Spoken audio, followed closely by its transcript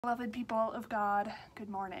Beloved people of God, good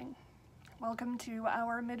morning. Welcome to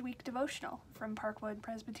our midweek devotional from Parkwood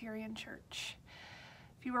Presbyterian Church.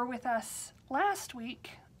 If you were with us last week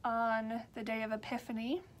on the day of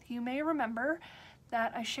Epiphany, you may remember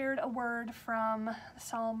that I shared a word from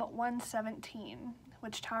Psalm 117,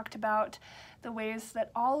 which talked about the ways that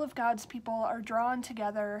all of God's people are drawn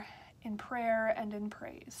together in prayer and in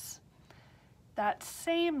praise. That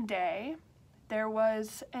same day, there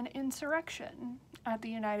was an insurrection at the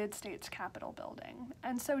United States Capitol building.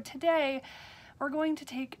 And so today, we're going to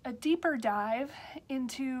take a deeper dive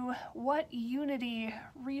into what unity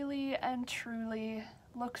really and truly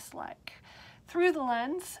looks like through the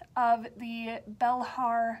lens of the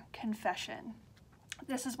Belhar Confession.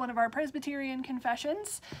 This is one of our Presbyterian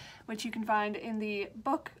confessions, which you can find in the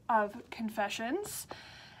Book of Confessions.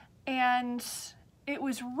 And it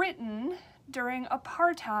was written during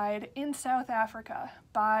Apartheid in South Africa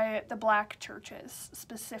by the black churches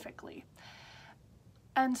specifically.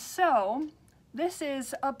 And so this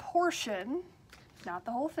is a portion, not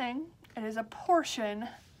the whole thing, it is a portion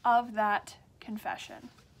of that confession.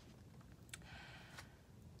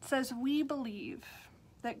 It says, "We believe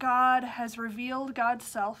that God has revealed God's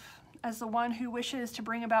self as the one who wishes to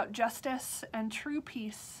bring about justice and true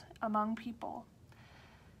peace among people.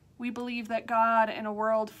 We believe that God, in a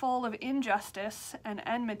world full of injustice and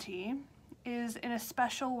enmity, is in a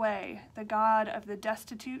special way the God of the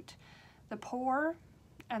destitute, the poor,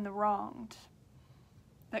 and the wronged.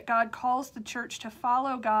 That God calls the church to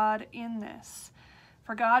follow God in this,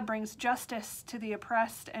 for God brings justice to the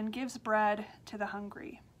oppressed and gives bread to the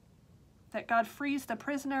hungry. That God frees the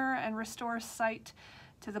prisoner and restores sight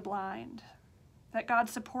to the blind. That God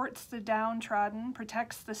supports the downtrodden,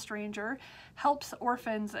 protects the stranger, helps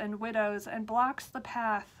orphans and widows, and blocks the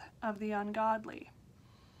path of the ungodly.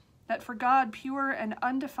 That for God, pure and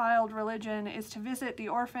undefiled religion is to visit the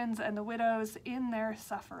orphans and the widows in their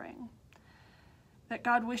suffering. That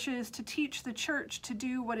God wishes to teach the church to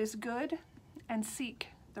do what is good and seek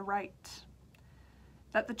the right.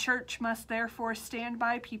 That the church must therefore stand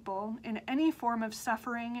by people in any form of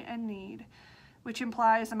suffering and need, which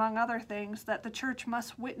implies, among other things, that the church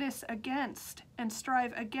must witness against and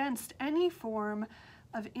strive against any form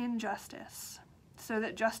of injustice, so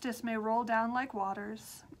that justice may roll down like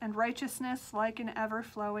waters and righteousness like an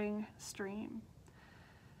ever-flowing stream.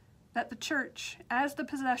 That the church, as the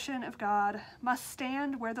possession of God, must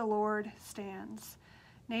stand where the Lord stands,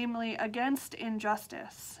 namely against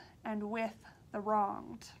injustice and with the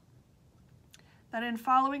wronged. That in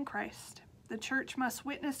following Christ, the church must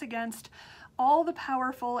witness against all the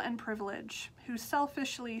powerful and privileged who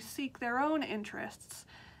selfishly seek their own interests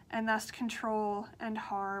and thus control and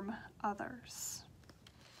harm others."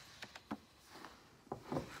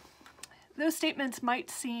 Those statements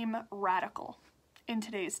might seem radical in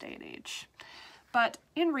today's day and age, but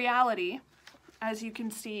in reality, as you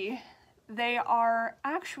can see, they are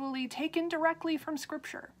actually taken directly from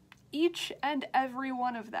Scripture, each and every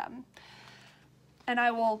one of them. And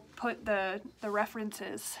I will put the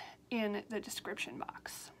references in the description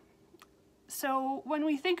box. So when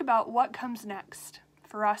we think about what comes next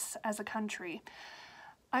for us as a country,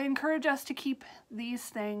 I encourage us to keep these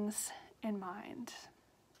things in mind.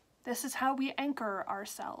 This is how we anchor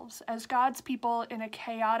ourselves as God's people in a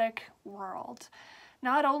chaotic world,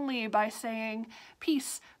 not only by saying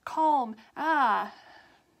peace, calm,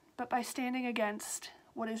 but by standing against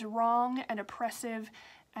what is wrong and oppressive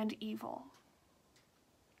and evil.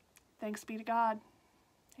 Thanks be to God.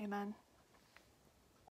 Amen.